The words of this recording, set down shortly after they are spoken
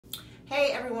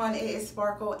Hey everyone, it is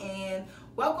Sparkle and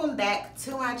welcome back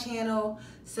to my channel.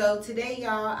 So today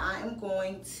y'all, I am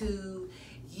going to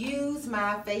use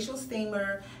my facial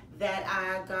steamer that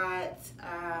I got,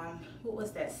 what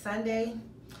was that, Sunday?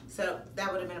 So that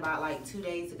would have been about like 2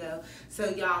 days ago. So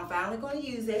y'all, I'm finally going to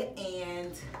use it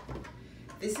and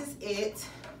this is it.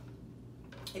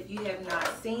 If you have not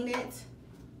seen it,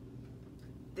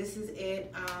 this is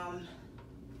it.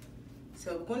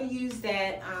 So we're going to use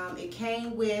that. It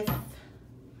came with,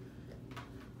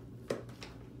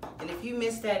 and if you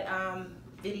missed that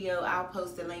video, I'll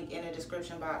post the link in the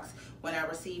description box when I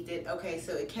received it. Okay,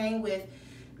 so it came with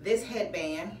this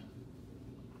headband,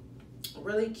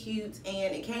 really cute,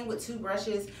 and it came with 2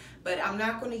 brushes, but I'm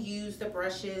not going to use the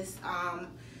brushes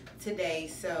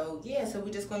today. So yeah, so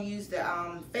we're just going to use the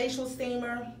facial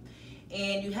steamer,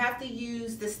 and you have to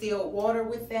use distilled water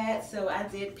with that. So I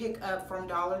did pick up from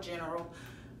Dollar General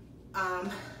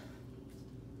a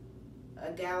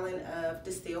gallon of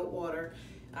distilled water.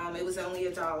 It was only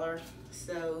 $1.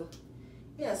 So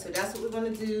yeah, so that's what we're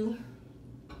going to do.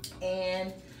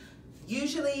 And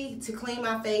usually to clean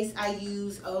my face I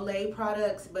use Olay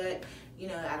products, but you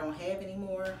know, I don't have any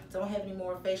more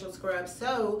facial scrubs.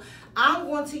 So I'm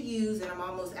going to use, and I'm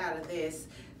almost out of this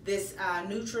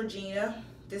Neutrogena.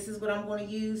 This is what I'm going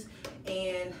to use,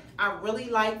 and I really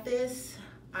like this.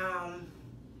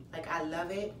 Like, I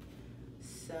love it.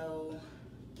 So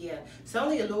yeah, it's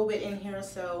only a little bit in here,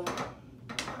 so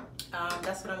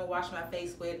that's what I'm gonna wash my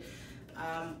face with.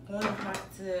 I'm going to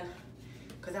have to,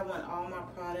 because I want all my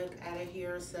product out of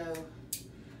here, so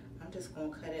I'm just gonna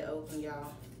cut it open,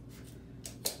 y'all.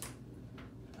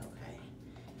 Okay,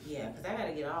 yeah, because I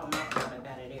gotta get all my product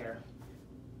out of there.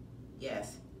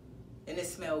 Yes. And it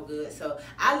smells good. So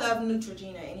I love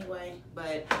Neutrogena anyway,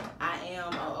 but I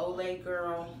am an Olay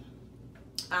girl.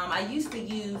 I used to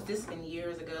use, this been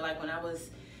years ago, like when I was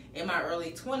in my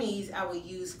early 20s, I would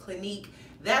use Clinique.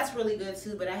 That's really good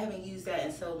too, but I haven't used that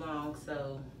in so long,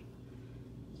 so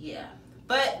yeah.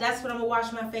 But that's what I'm gonna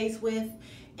wash my face with,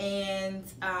 and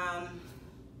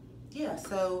yeah,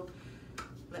 so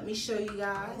let me show you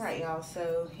guys. All right, y'all,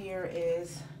 so here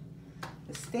is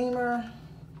the steamer,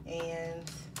 and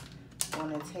I'm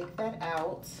going to take that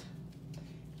out,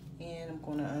 and I'm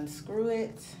going to unscrew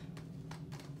it.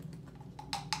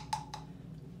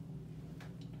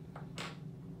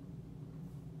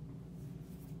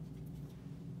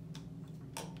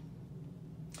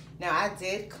 Now I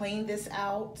did clean this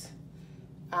out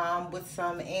with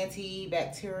some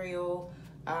antibacterial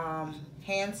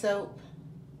hand soap.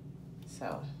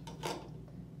 So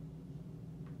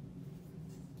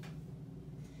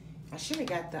I should have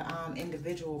got the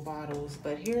individual bottles,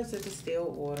 but here's the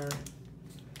distilled water.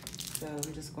 So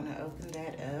I'm just going to open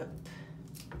that up.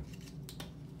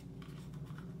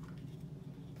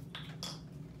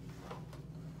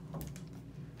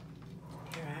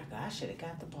 Here I should have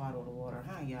got the bottled water,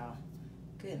 huh, y'all?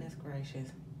 Goodness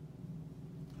gracious.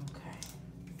 Okay.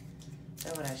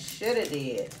 That's what I should have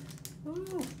did.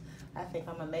 Ooh, I think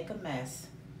I'm going to make a mess.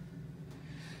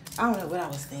 I don't know what I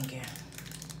was thinking.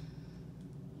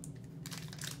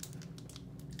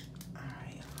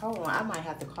 Hold on, I might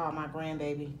have to call my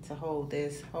grandbaby to hold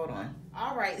this. Hold on.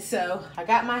 All right, so I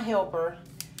got my helper.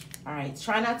 All right,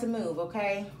 try not to move,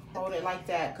 okay? Hold it like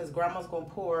that, because Grandma's going to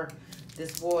pour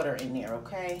this water in there,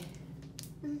 okay?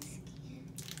 I'm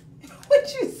scared.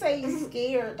 What'd you say, you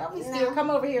scared? Don't be scared. No.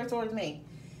 Come over here towards me.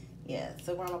 Yeah,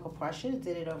 so Grandma can pour. I should have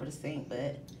did it over the sink,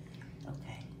 but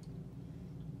okay.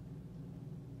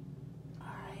 All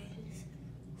right.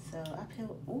 So I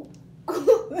put, ooh.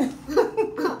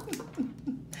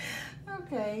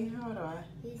 Okay, hold on.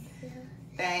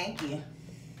 Thank you.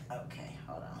 Okay,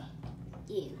 hold on.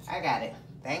 I got it.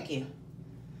 Thank you.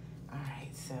 All right,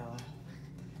 so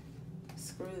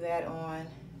screw that on.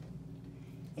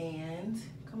 And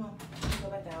come on, go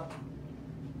back out.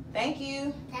 Thank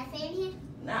you. Can I say it here?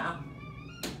 No.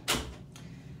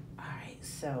 All right,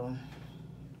 so.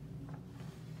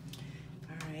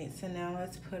 All right, so now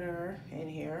let's put her in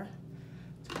here.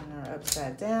 Turn her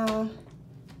upside down.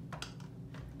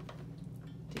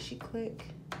 Did she click?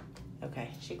 Okay,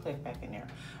 she clicked back in there.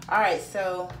 All right,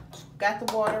 so got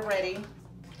the water ready.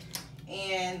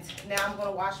 And now I'm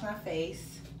gonna wash my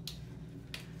face.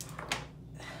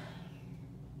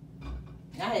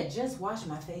 I had just washed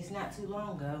my face not too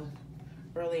long ago,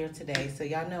 earlier today. So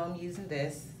y'all know I'm using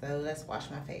this, so let's wash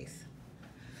my face.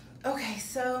 Okay,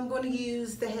 so I'm gonna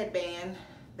use the headband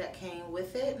that came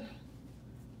with it.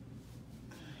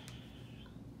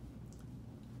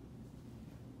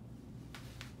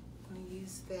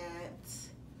 Use that.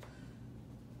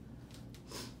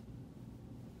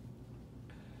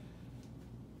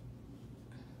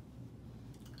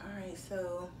 right,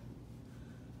 so,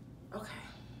 okay.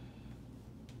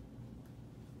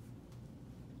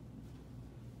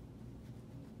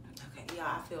 Okay,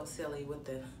 yeah, I feel silly with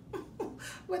the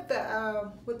with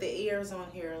the ears on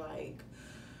here, like.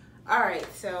 All right,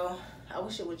 so I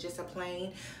wish it was just a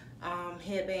plain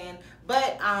headband,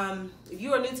 but if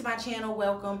you are new to my channel,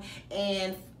 welcome,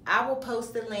 and I will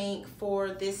post the link for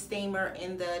this steamer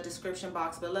in the description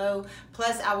box below.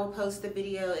 Plus, I will post the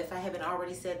video, if I haven't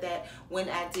already said that, when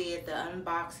I did the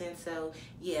unboxing. So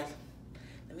yeah,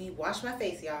 let me wash my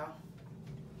face, y'all.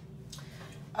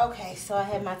 Okay, so I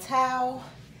have my towel,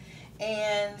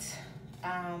 and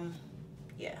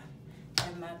yeah,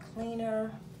 and my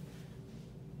cleaner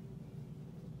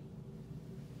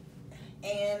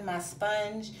and my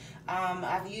sponge.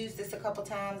 I've used this a couple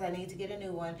times. I need to get a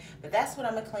new one, but that's what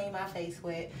I'm gonna clean my face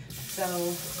with. So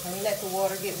let me let the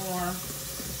water get warm. Now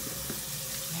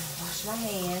wash my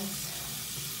hands.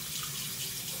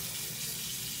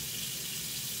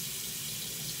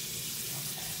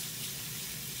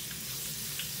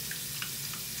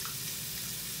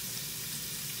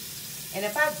 And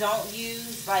if I don't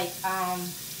use like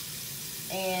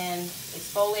an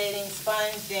exfoliating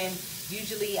sponge, then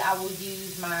usually I will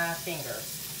use my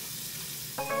fingers.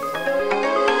 You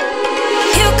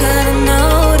gotta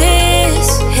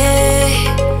notice, hey,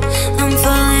 I'm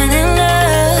falling in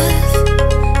love,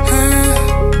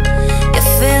 you're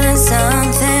feeling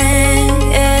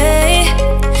something, hey,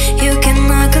 you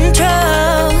cannot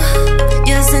control,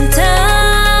 just in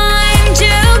time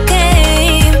you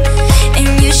came, and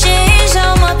you changed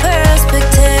all my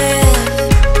perspective,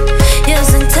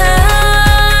 just in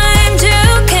time you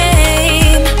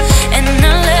came, and I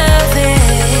love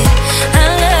it, I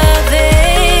love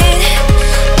it.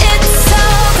 It's so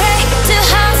great to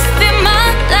have in my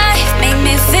life, make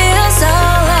me feel so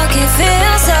lucky,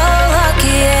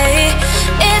 yeah.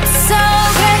 It's so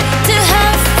great to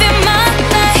have in my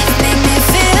life, make me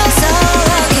feel so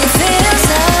lucky, yeah. Feel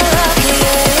so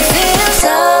lucky, yeah. Feel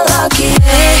so lucky,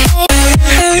 yeah.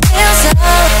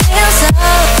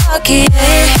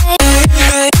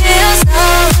 Feel so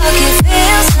lucky,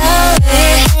 feel so lucky,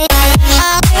 yeah.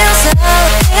 Feel so lucky,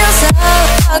 feel so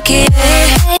lucky,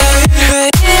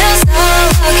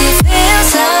 feel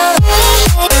so lucky, feel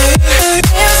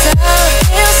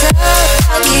so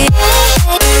lucky,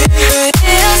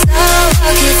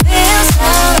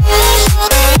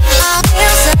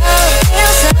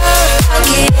 feel so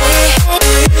lucky,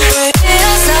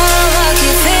 feel so lucky,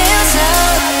 feel so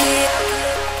lucky.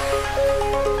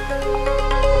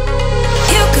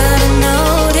 You gotta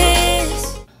notice.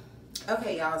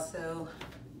 Okay, y'all, so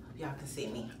y'all can see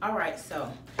me. All right,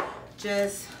 so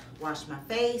just wash my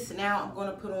face. Now I'm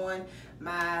gonna put on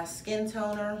my skin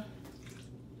toner.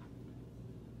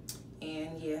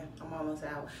 And yeah, I'm almost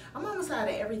out. I'm almost out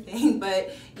of everything,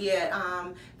 but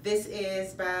yeah, this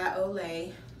is by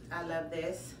Olay. I love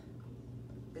this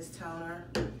toner.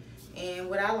 And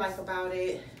what I like about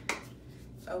it,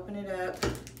 open it up,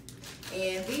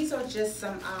 and these are just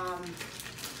some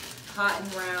hot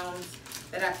and rounds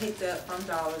that I picked up from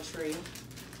Dollar Tree.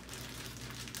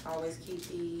 Always keep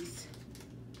these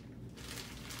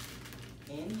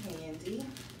in handy.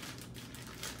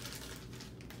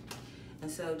 And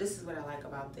so this is what I like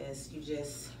about this. You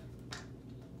just,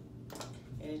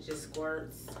 and it just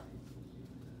squirts.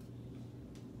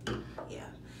 Yeah.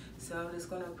 So I'm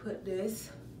just gonna put this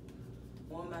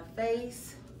on my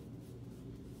face.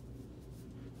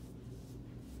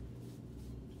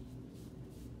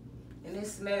 And it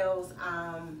smells,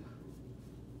 I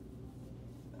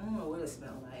don't know what it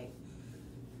smells like.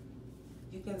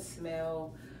 You can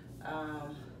smell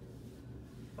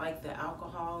like the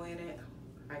alcohol in it.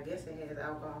 I guess it has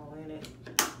alcohol in it.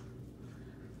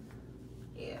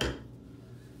 Yeah.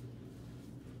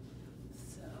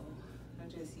 So I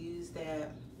just use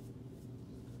that.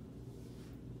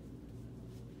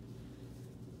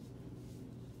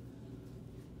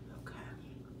 Okay.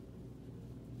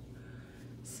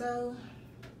 So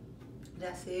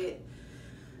that's it.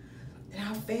 And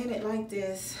I'll fan it like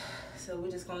this. So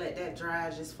we're just gonna let that dry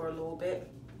just for a little bit.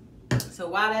 So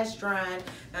while that's drying,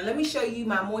 now let me show you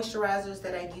my moisturizers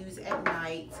that I use at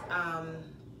night.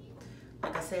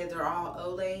 Like I said, they're all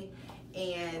Olay,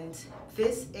 and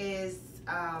this is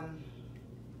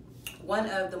one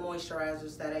of the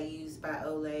moisturizers that I use by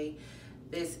Olay.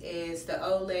 This is the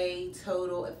Olay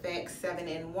Total Effects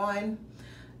 7-in-1.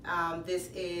 This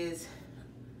is,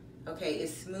 okay, it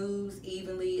smooths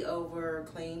evenly over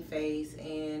clean face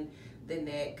and the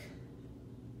neck.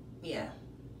 Yeah.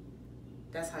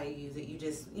 That's how you use it. You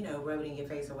just, you know, rub it in your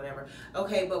face or whatever.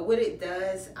 Okay, but what it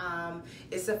does,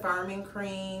 it's a firming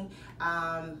cream.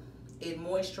 It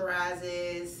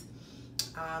moisturizes.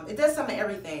 It does some of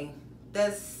everything.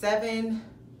 Does seven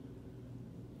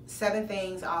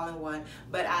things all in one.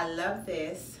 But I love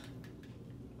this.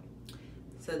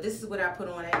 So this is what I put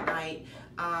on at night.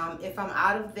 If I'm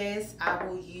out of this, I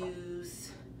will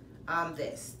use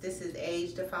this. This is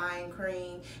Age Defying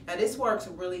Cream. Now this works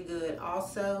really good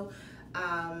also.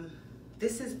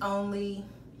 This is only,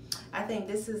 I think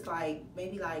this is like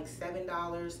maybe like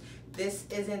 $7. This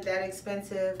isn't that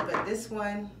expensive, but this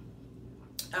one,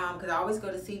 because I always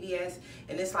go to CVS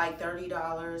and it's like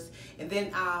 $30. And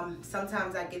then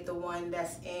sometimes I get the one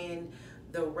that's in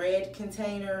the red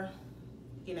container,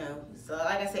 you know. So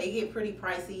like I said, it get pretty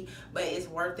pricey, but it's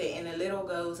worth it, and a little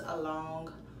goes a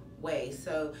long way.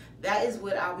 So that is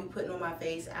what I'll be putting on my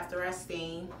face after I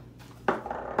steam.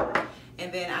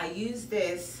 And then I use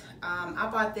this. I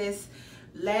bought this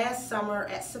last summer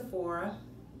at Sephora.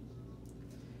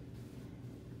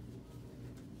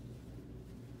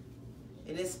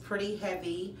 It is pretty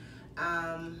heavy.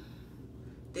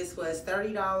 This was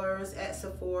 $30 at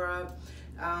Sephora.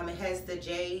 It has the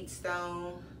jade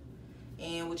stone,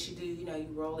 and what you do, you know, you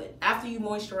roll it after you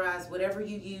moisturize whatever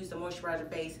you use to moisturize your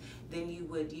face, then you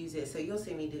would use it. So you'll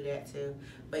see me do that too.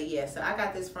 But yeah, so I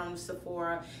got this from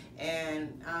Sephora.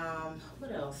 And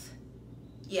what else?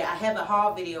 Yeah, I have a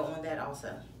haul video on that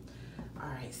also. All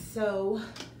right, so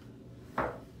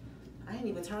I didn't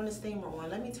even turn the steamer on.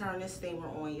 Let me turn this steamer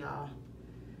on, y'all.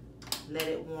 Let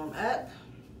it warm up.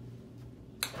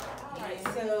 All right,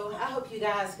 so I hope you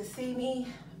guys can see me.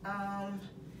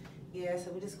 Yeah,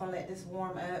 so we're just gonna let this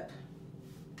warm up.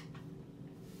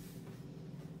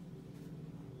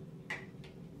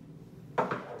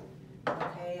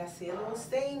 Okay, I see a little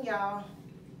steam, y'all.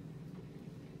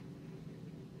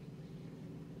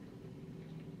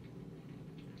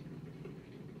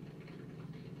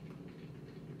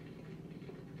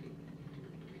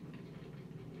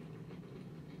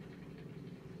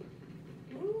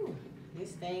 Ooh,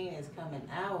 this thing is coming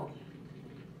out.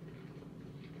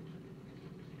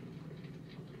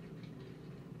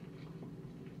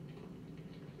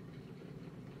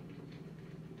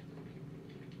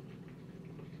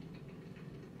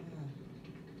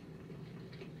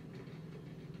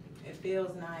 It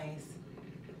feels nice.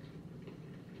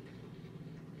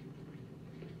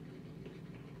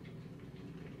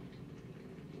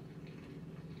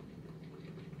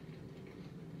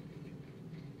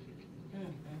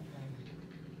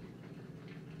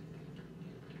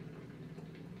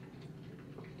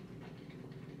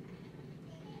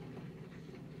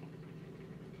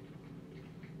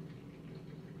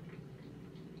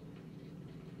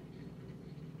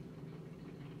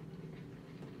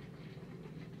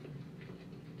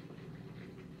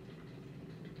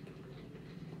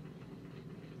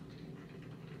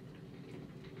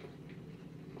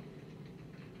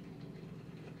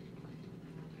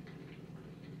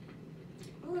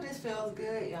 Ooh, this feels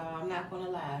good, y'all. I'm not gonna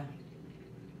lie.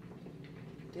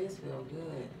 This feels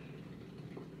good.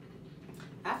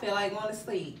 I feel like going to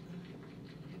sleep.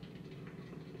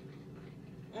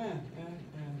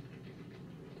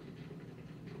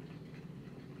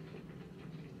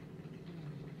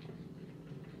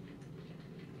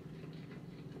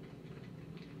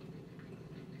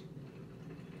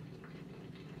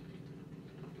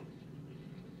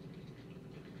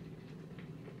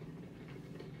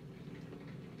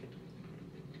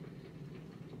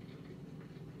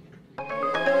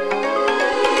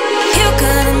 You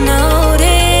gotta notice.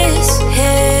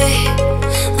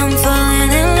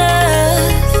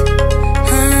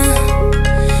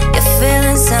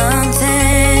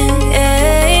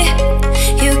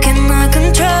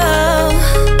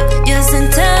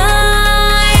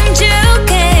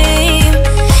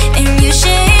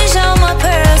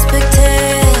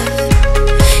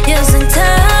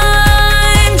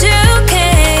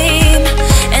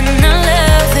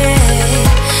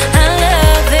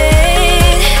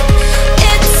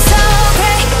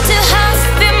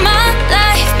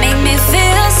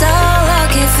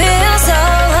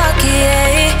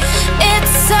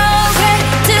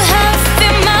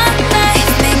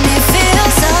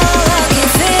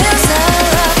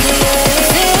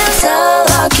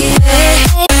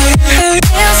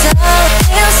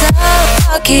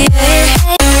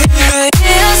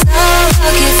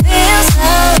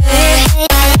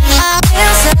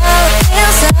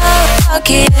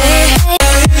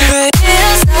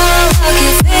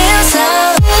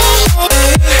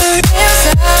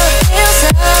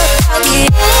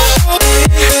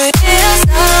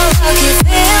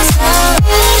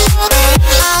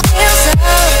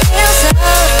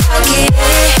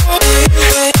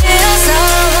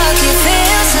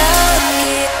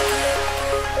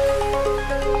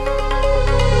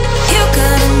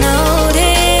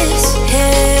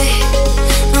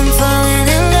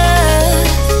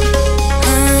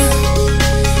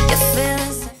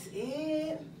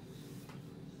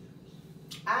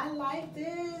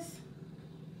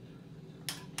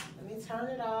 turn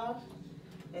it off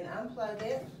and unplug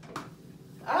it.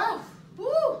 Oh,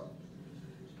 woo!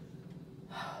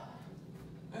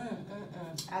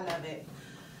 I love it.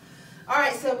 All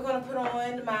right, so we're gonna put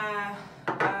on my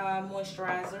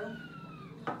moisturizer.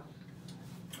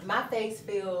 My face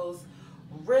feels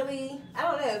really, I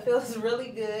don't know, it feels really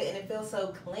good and it feels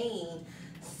so clean.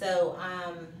 So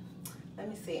let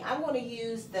me see. I'm going to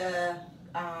use the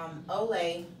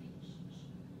Olay.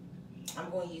 I'm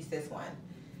going to use this one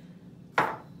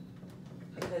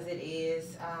because it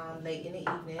is late in the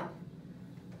evening.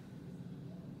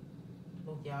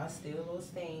 Look, y'all, still a little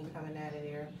steam coming out of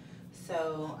there.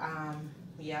 So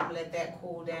yeah, I'm gonna let that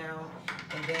cool down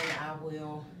and then I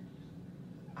will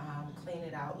clean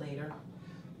it out later.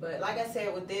 But like I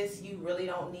said, with this, you really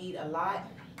don't need a lot.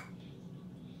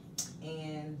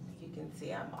 And you can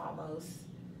see I'm almost,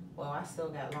 well, I still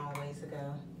got a long ways to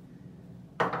go.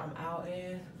 I'm out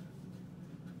in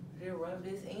here, rub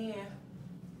this in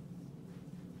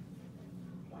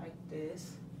like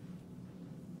this.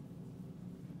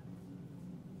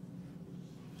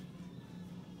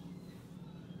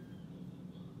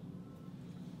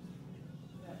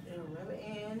 Rub it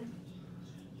in.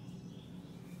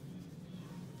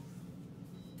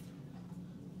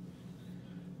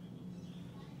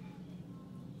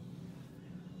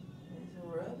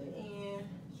 Rub it in.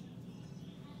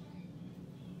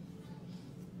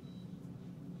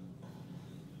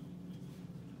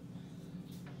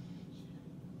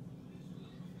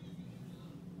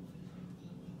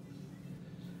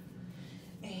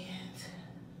 And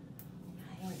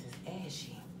my hands is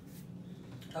ashy.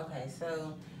 Okay,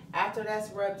 so after that's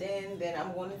rubbed in, then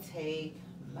I'm going to take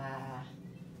my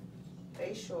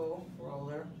facial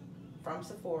roller from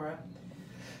Sephora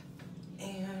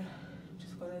and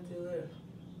just going to do it,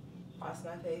 wash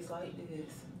my face like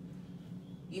this.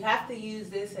 You have to use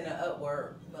this in an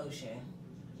upward motion,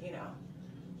 you know.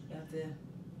 You have to.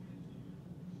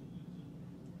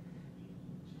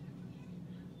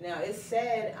 Now it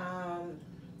said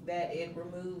that it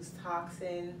removes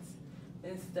toxins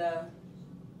and stuff.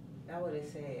 That's what it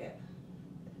said.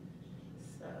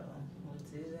 So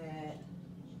we'll do that.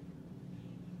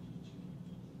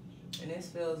 And this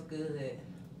feels good.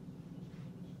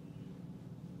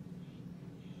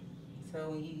 So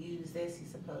when you use this, you're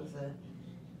supposed to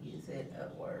use it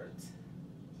upwards.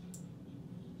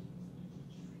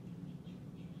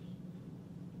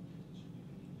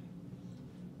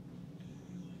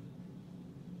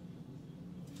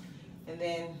 And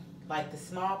then like the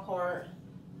small part,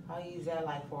 I'll use that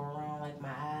like for around like my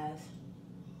eyes,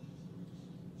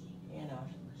 you know,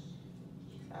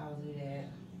 so I'll do that.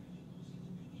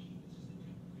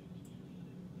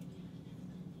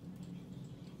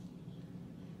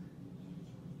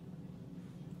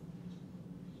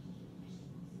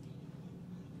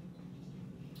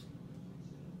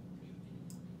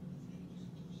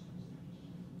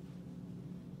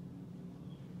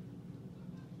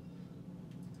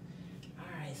 All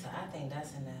right, so I think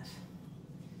that's enough.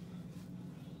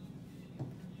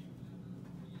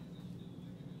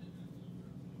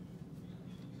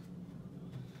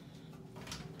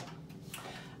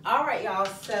 All right, y'all,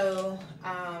 so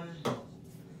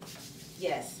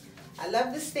yes, I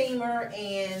love the steamer,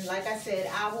 and like I said,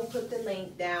 I will put the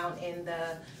link down in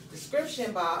the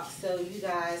description box so you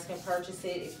guys can purchase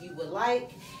it if you would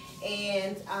like.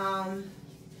 And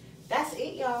that's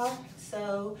it, y'all.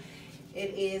 So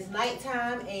it is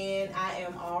nighttime and I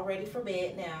am all ready for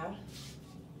bed now.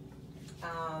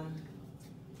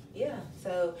 Yeah,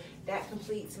 so that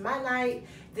completes my night.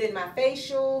 Did my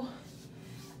facial.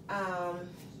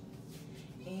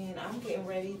 And I'm getting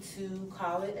ready to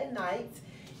call it a night.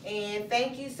 And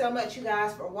thank you so much, you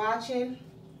guys, for watching.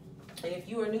 And if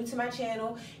you are new to my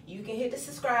channel, you can hit the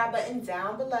subscribe button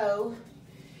down below.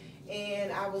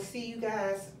 And I will see you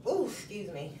guys, ooh, excuse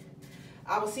me.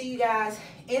 I will see you guys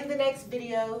in the next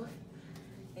video.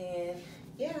 And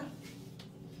yeah.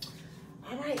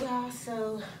 All right, y'all,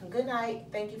 so good night.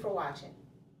 Thank you for watching.